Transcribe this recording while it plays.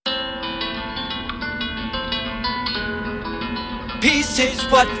Peace is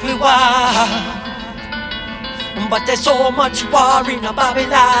what we want, but there's so much war in a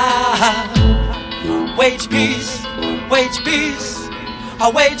Babylon. Wage peace,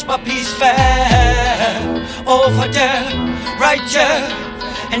 I wage my peace fair over there, right there,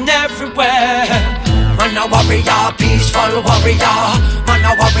 and everywhere. Man a warrior, peaceful warrior. Man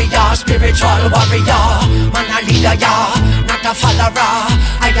a warrior, spiritual warrior. Man a leader, yeah, not a follower.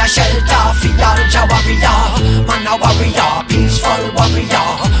 I a shelter for all your warrior. Man a warrior, peaceful warrior.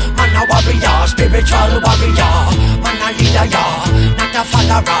 Man a warrior, spiritual warrior. Man a leader, yeah, not a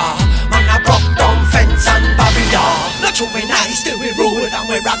follower. Man a broke down fence and barrier. Not true we nice, still we rule and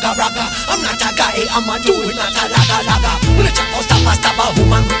we ragga ragga. I'm not a guy, I'm a dude, not a laga laga. We the chop stab a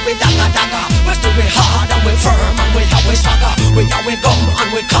woman with dagga dagga. We still we hard and we firm and we always swagger. We always gum and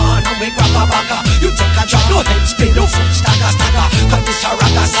we con and we grab a bagger. You take a drop, no head spin, no foot stagger stagger. Cause this a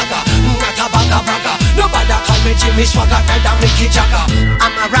ragga saga, not a bagga bagga. Nobody call me Jimmy Swagger, neither Mickey Jagger.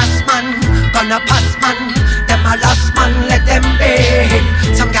 I'm a ras man, gonna pass man. Them a lost man, let them be.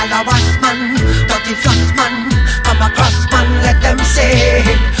 Some gal a wash man, dirty floss man. Come across man, let them say.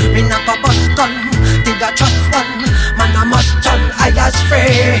 Me not a bus gun, did a trust one. Man a must turn, I as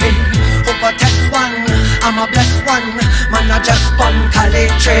free. Who go test one, I'm a blessed one. Man a just one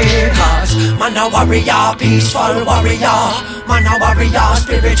college cause man a warrior, peaceful warrior. Man a warrior,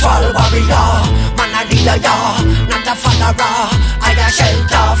 spiritual warrior. Man a leader, yeah, not a follower. I a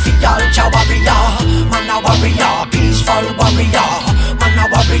shelter for all your warrior. Man a warrior, peaceful warrior. Man a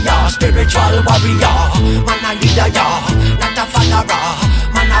warrior, spiritual warrior. Man a leader, yeah, not a follower.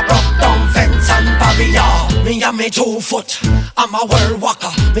 Man a broke down fence and barrier. Me a me 2 foot, I'm a world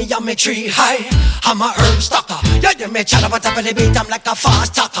walker. Me a me 3 high, I'm a herb stocker. Yeah, you may chat about top of the beat, I'm like a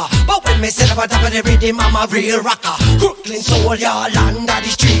fast talker. But when me sit about top of the rhythm, I'm a real rocker. Brooklyn soul, ya land of the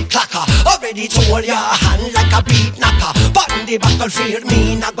street clacker. Already told ya hand like a beat knocker. But in the battlefield,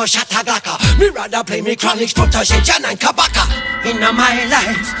 me not go shot a glacker. Me rather play me chronic protege, Jan and Kabaka. In my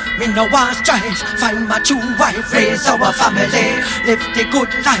life, me no want strife. Find my true wife, raise our family. Live the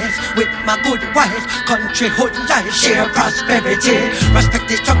good life with my good wife. Country hood life, share prosperity. Respect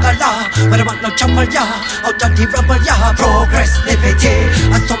the struggle law, but I want no trouble ya. Out of the rubble ya, progress liberty.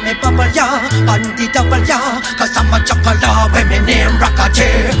 I saw me bubble ya, on the double ya. Cause I'm a chocolate when me name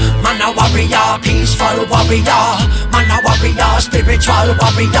Rockety. Man a warrior, peaceful warrior. Man a warrior, spiritual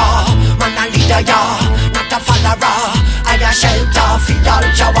warrior. Man a leader ya, not a follower. I a shelter for all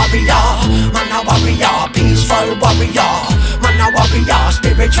your warrior. Man a warrior, peaceful warrior. Man a warrior,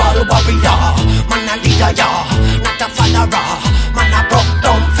 spiritual warrior. Man a leader ya, not a follower. Man a broke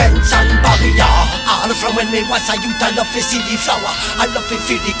down fence and barrier. All from when me was a youth, I love to see the flower. I love to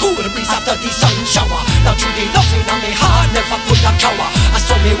feel the cool breeze after the sun shower. Now through the loving on me heart, never could a cower. I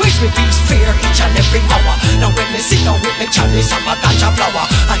saw me wish me peace, fear each and every hour. Now when me sit down with me chalice, I'm a ganja flower.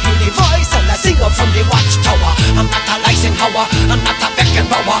 I hear the voice and I sing up from the watchtower. I'm not a Eisenhower, I'm not a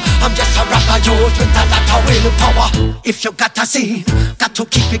Beckenbauer. I'm just a rapper youth with a lot of willpower. If you got a scene, got to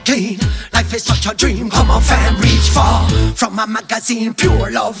keep it clean. Life is such a dream, come on fam, reach far. From a magazine,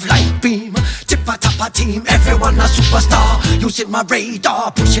 pure love light beam. Tip a top a team, everyone a superstar. Using my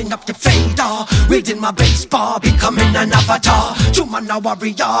radar, pushing up the fader. Reading my baseball, becoming an avatar. True man a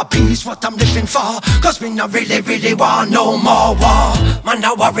warrior, peace what I'm living for. Cause me no really want no more war. Man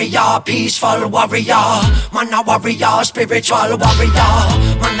a warrior, peaceful warrior. Man a warrior, spiritual warrior.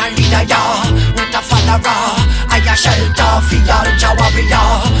 Man a leader, yeah, not a follower. I a shelter for all your warrior.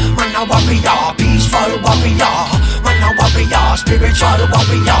 Man a warrior, peaceful warrior. Man a warrior, spiritual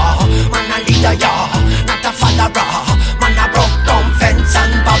warrior. Man a leader, yeah, not a follower. Man a broke down fence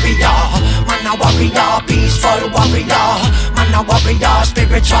and barrier. Man a warrior, peaceful warrior. Man a warrior,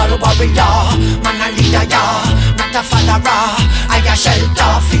 spiritual warrior. Man a leader, yeah, not a follower. I a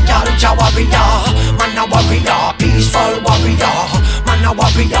shelter for all your warrior. Man a warrior, peaceful warrior. Man a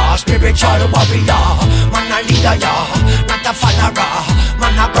warrior, spiritual warrior. Man a leader, yeah, not a follower.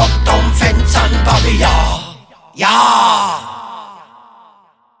 Man a broke down fence and barrier. Yeah.